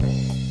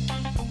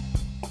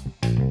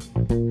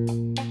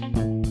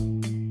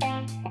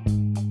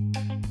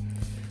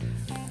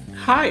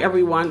Hi,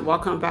 everyone.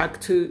 Welcome back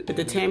to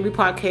the Tammy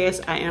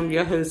Podcast. I am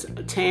your host,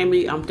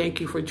 Tammy. Thank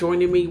you for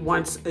joining me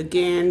once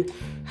again.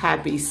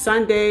 Happy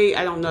Sunday.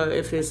 I don't know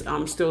if it's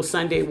still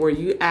Sunday where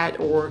you at,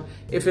 or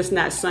if it's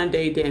not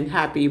Sunday, then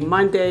happy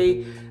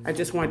Monday. I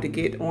just wanted to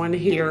get on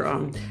here.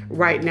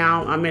 Right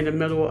now, I'm in the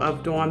middle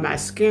of doing my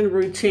skin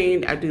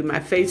routine. I do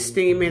my face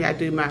steaming. I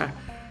do my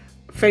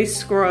face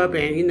scrub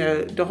and,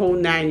 the whole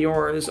 9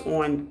 yards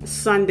on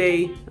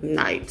Sunday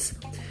nights.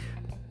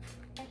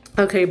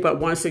 Okay, but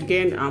once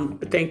again,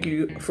 thank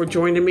you for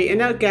joining me. And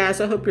now,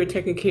 guys, I hope you're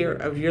taking care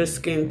of your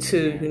skin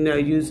too.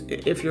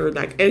 If you're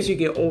as you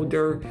get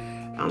older,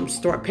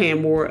 start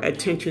paying more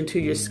attention to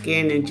your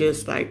skin and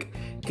just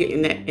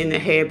getting that in the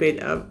habit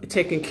of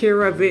taking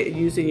care of it,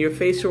 using your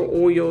facial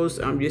oils,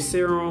 your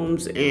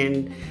serums,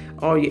 and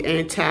all your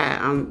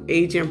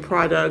anti-aging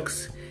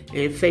products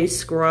and face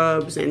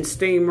scrubs and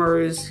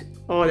steamers,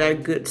 all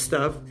that good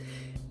stuff.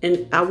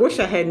 And I wish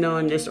I had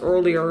known this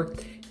earlier.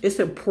 It's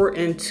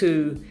important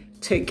to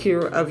take care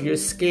of your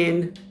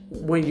skin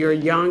when you're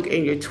young,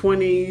 in your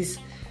 20s.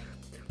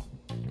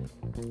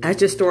 I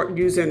just started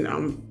using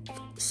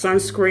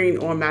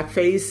sunscreen on my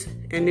face,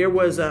 and there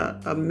was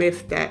a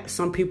myth that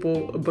some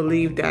people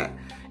believe that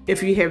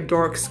if you have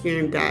dark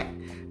skin that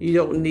you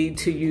don't need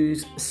to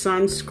use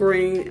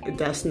sunscreen.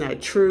 That's not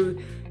true.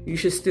 You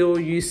should still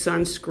use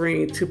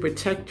sunscreen to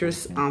protect your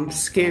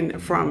skin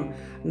from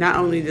not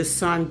only the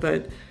sun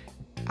but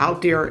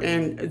out there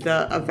in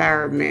the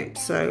environment.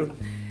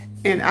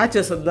 And I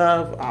just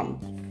love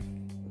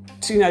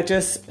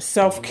just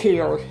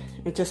self-care.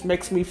 It just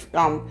makes me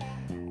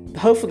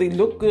hopefully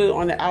look good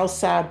on the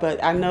outside,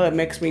 but I know it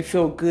makes me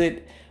feel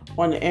good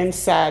on the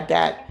inside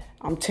that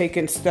I'm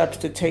taking steps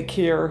to take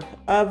care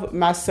of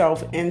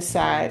myself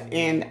inside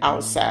and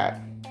outside.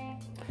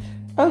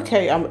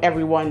 Okay,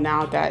 everyone,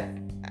 now that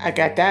I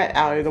got that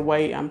out of the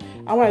way, I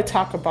want to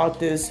talk about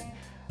this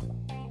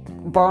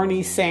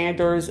Bernie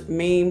Sanders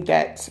meme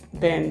that's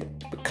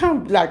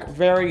become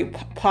very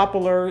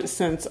popular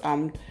since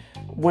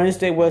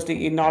Wednesday was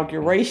the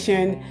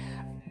inauguration.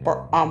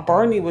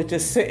 Bernie was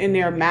just sitting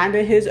there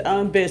minding his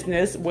own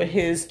business with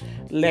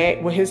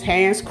his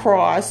hands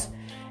crossed,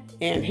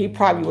 and he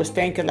probably was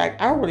thinking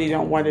I really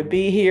don't want to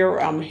be here.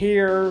 I'm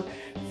here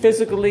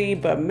physically,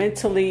 but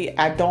mentally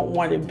I don't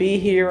want to be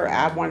here.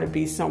 I want to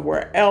be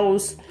somewhere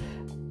else.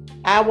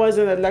 I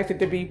wasn't elected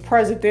to be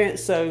president,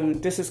 so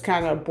this is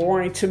kind of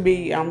boring to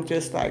me. I'm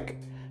just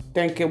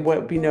thinking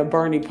what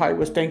Bernie probably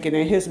was thinking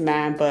in his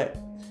mind, but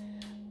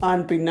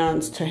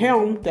unbeknownst to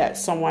him, that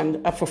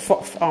a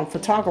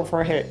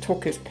photographer had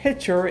took his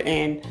picture,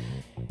 and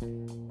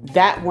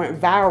that went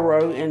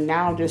viral. And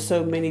now there's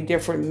so many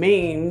different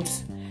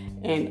memes,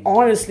 and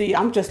honestly,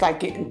 I'm just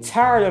getting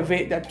tired of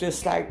it. I'm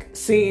just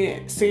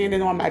seeing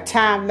it on my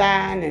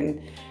timeline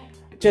and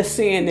just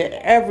seeing it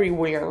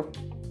everywhere.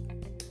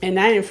 And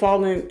I ain't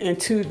falling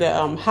into the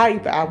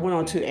hype. I went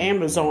onto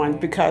Amazon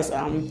because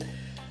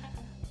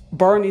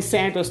Bernie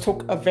Sanders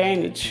took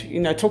advantage,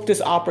 took this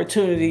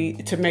opportunity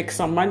to make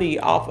some money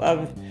off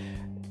of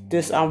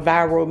this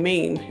viral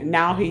meme.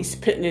 Now he's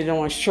putting it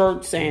on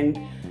shirts and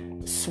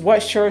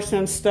sweatshirts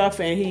and stuff,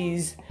 and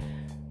he's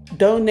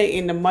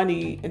donating the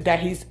money that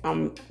he's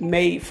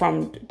made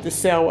from the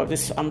sale of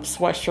this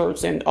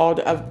sweatshirts and all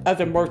the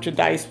other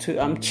merchandise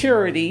to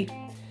charity.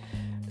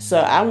 So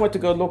I went to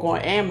go look on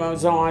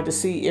Amazon to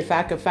see if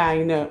I could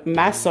find,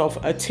 myself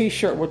a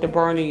T-shirt with the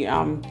Bernie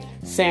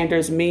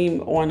Sanders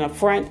meme on the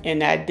front,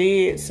 and I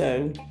did.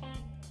 So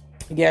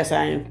yes,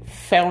 I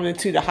fell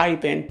into the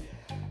hype, and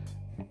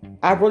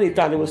I really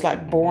thought it was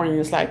boring.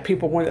 It's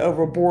people went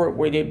overboard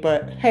with it,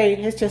 but hey,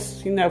 it's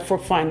just for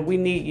fun. We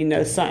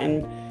need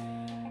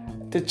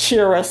something to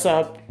cheer us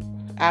up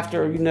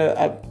after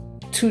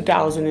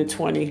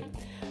 2020.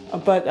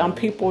 But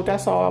people,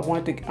 that's all I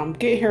wanted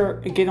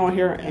to get on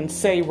here and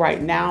say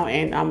right now.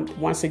 And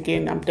once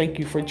again, thank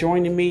you for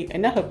joining me,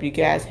 and I hope you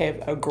guys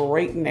have a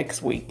great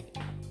next week.